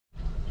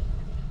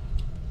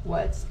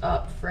What's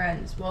up,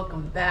 friends?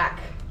 Welcome back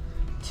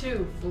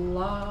to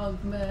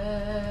Vlogmas.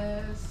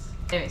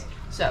 Anyways,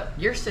 so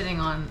you're sitting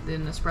on the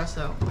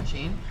Nespresso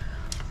machine.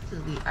 This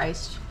is the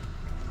iced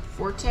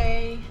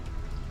forte.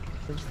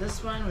 There's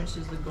this one, which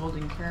is the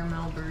golden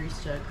caramel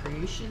barista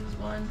creations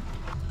one.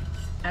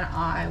 And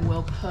I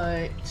will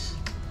put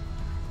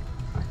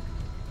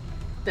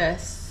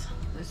this.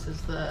 This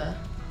is the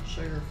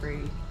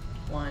sugar-free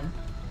one.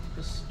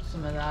 Just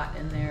some of that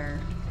in there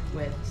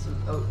with some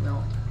oat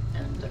milk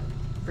and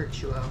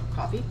Vertuo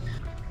coffee.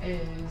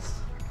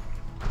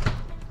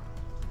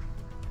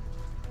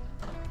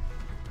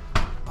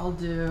 I'll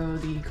do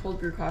the cold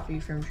brew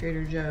coffee from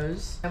Trader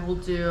Joe's. I will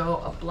do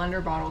a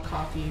blender bottle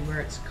coffee where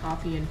it's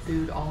coffee and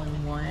food all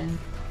in one.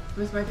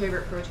 With my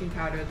favorite protein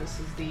powder, this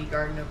is the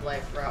Garden of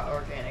Life Raw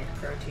Organic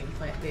Protein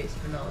Plant-Based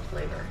Vanilla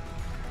flavor.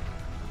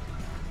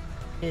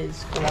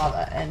 Is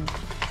guava, and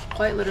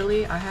quite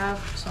literally I have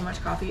so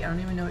much coffee I don't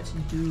even know what to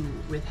do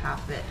with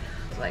half of it.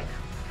 Like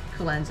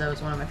Colenso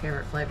is one of my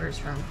favorite flavors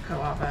from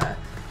Coava,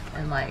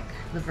 and like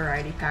the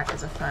variety pack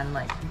is a fun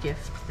like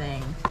gift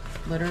thing.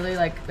 Literally,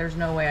 like, there's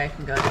no way I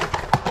can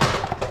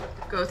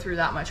go through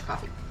that much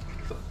coffee.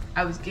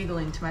 I was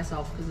giggling to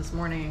myself because this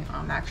morning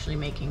I'm actually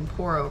making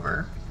pour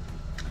over,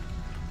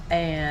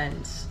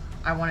 and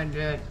I wanted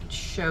to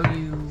show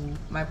you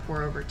my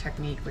pour over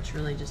technique, which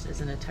really just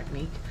isn't a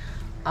technique.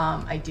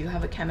 I do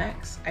have a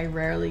Chemex. I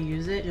rarely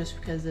use it just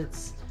because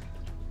it's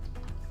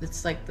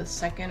like the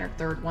second or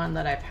third one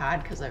that I've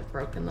had because I've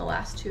broken the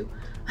last two.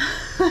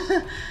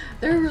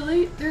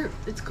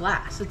 It's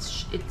glass.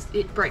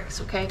 It breaks,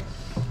 okay?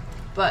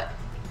 But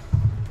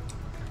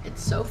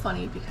it's so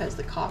funny because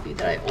the coffee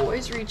that I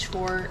always reach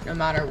for, no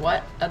matter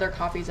what other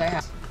coffees I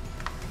have,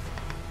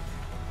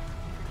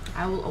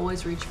 I will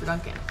always reach for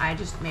Dunkin'.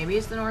 Maybe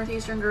it's the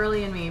Northeastern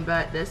girly in me,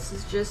 but this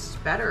is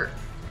just better.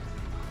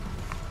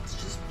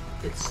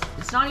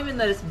 It's not even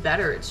that it's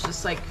better, it's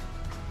just like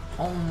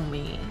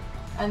homey.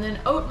 And then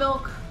oat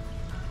milk,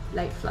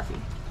 light fluffy.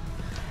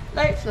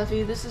 Light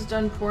fluffy, this is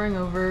done pouring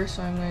over,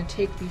 so I'm gonna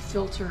take the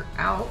filter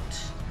out.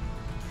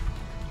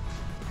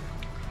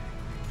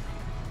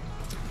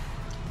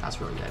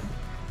 That's really good.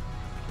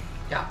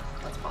 Yeah,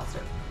 that's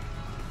positive.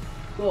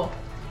 Cool.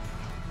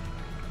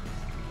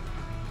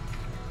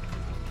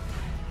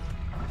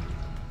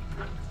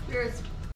 Cheers.